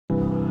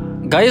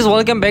Guys,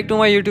 welcome back to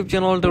my YouTube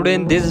channel. Today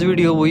in this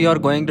video we are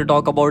going to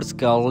talk about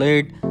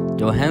Scarlett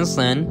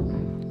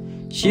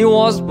Johansson. She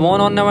was born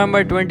on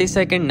November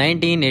 22nd,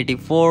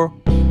 1984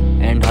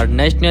 and her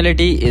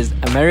nationality is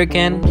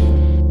American.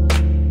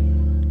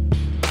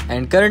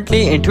 And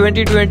currently in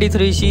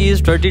 2023 she is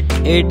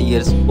 38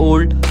 years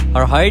old.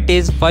 Her height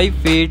is 5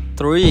 feet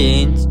 3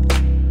 inches.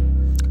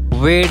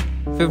 Weight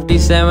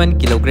 57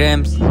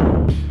 kilograms.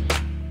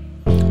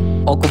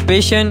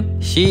 Occupation,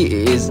 she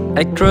is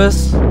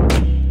actress.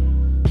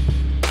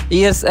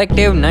 Years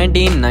active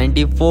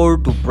 1994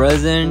 to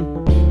present.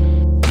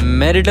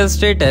 Marital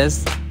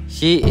status,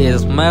 she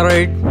is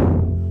married.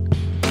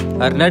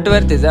 Her net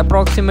worth is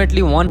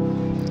approximately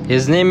 1.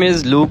 His name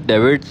is Luke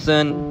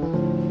Davidson.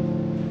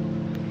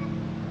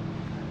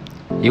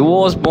 He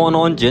was born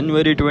on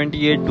January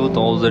 28,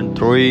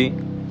 2003.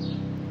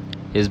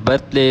 His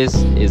birthplace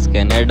is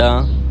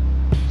Canada.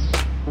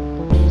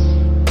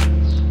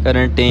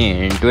 Currently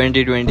in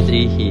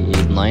 2023 he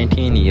is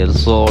 19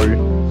 years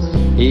old.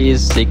 He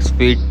is 6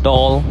 feet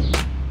tall.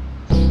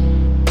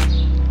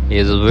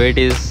 His weight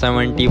is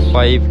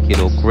 75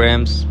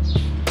 kilograms.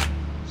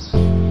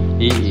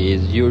 He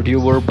is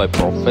YouTuber by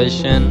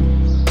profession.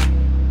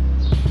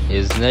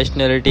 His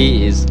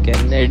nationality is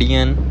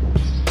Canadian.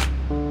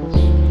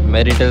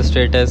 Marital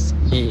status,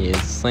 he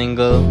is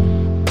single.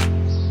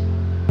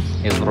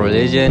 His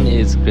religion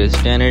is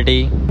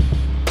Christianity.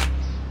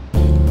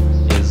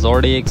 His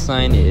zodiac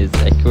sign is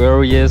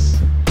Aquarius.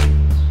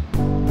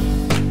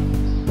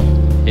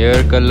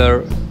 Hair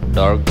color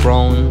dark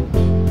brown,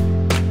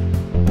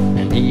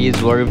 and he is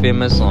very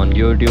famous on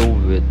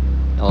YouTube with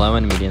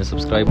 11 million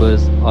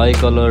subscribers. Eye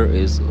color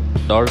is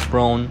dark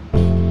brown.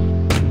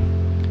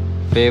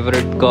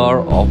 Favorite car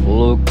of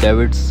Luke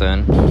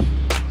Davidson.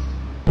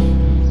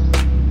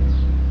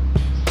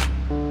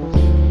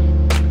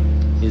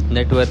 His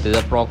net worth is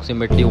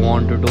approximately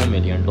 $1 to $2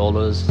 million.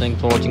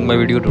 Thanks for watching my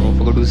video. Don't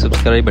forget to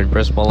subscribe and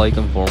press bell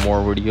icon for more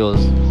videos.